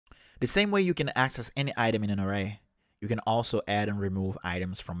The same way you can access any item in an array, you can also add and remove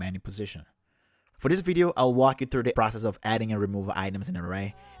items from any position. For this video, I'll walk you through the process of adding and removing items in an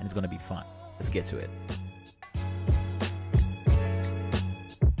array, and it's going to be fun. Let's get to it.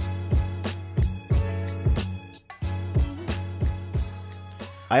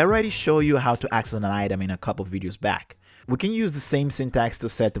 I already showed you how to access an item in a couple of videos back. We can use the same syntax to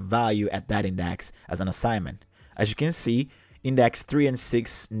set the value at that index as an assignment. As you can see, index 3 and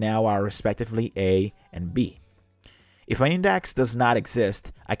 6 now are respectively A and B. If an index does not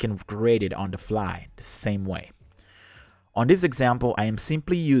exist, I can create it on the fly the same way. On this example, I am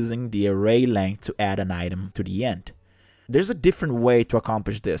simply using the array length to add an item to the end. There's a different way to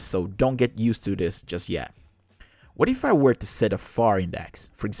accomplish this, so don't get used to this just yet. What if I were to set a far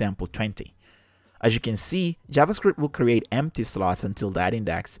index, for example 20? As you can see, JavaScript will create empty slots until that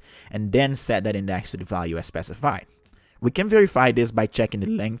index and then set that index to the value as specified. We can verify this by checking the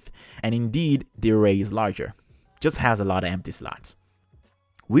length, and indeed the array is larger, just has a lot of empty slots.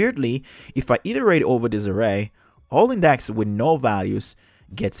 Weirdly, if I iterate over this array, all indexes with no values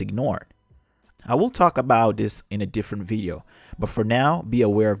gets ignored. I will talk about this in a different video, but for now, be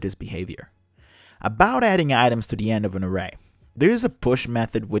aware of this behavior. About adding items to the end of an array, there is a push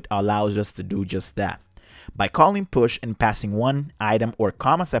method which allows us to do just that. By calling push and passing one item or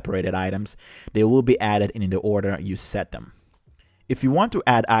comma separated items, they will be added in the order you set them. If you want to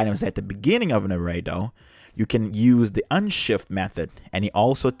add items at the beginning of an array though, you can use the unshift method, and it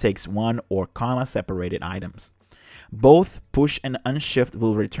also takes one or comma separated items. Both push and unshift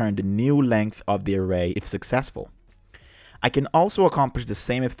will return the new length of the array if successful. I can also accomplish the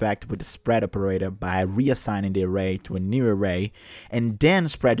same effect with the spread operator by reassigning the array to a new array and then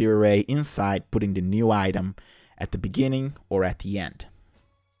spread the array inside, putting the new item at the beginning or at the end.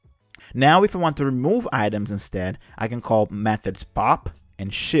 Now if I want to remove items instead, I can call methods pop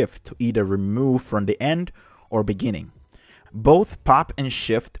and shift to either remove from the end or beginning. Both pop and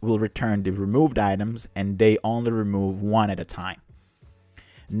shift will return the removed items, and they only remove one at a time.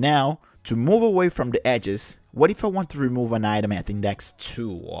 Now, to move away from the edges, what if I want to remove an item at index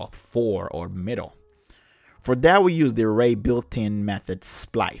 2 or 4 or middle? For that, we use the array built-in method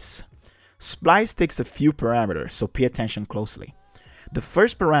splice. Splice takes a few parameters, so pay attention closely. The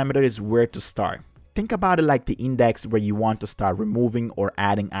first parameter is where to start. Think about it like the index where you want to start removing or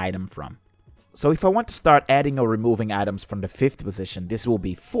adding item from. So if I want to start adding or removing items from the 5th position, this will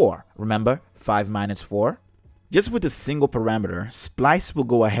be 4. Remember, 5 minus 4? Just with a single parameter, Splice will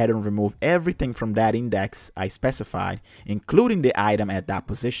go ahead and remove everything from that index I specified, including the item at that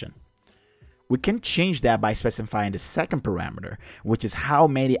position. We can change that by specifying the second parameter, which is how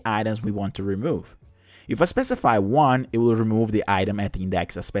many items we want to remove. If I specify 1, it will remove the item at the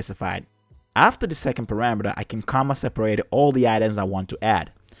index I specified. After the second parameter, I can comma separate all the items I want to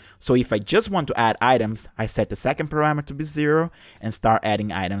add. So if I just want to add items, I set the second parameter to be 0 and start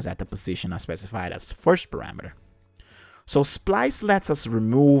adding items at the position I specified as first parameter. So Splice lets us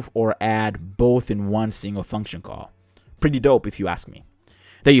remove or add both in one single function call. Pretty dope if you ask me.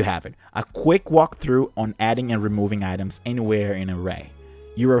 There you have it, a quick walkthrough on adding and removing items anywhere in an array.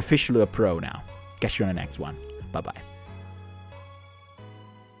 You're officially a pro now. Catch you on the next one. Bye bye.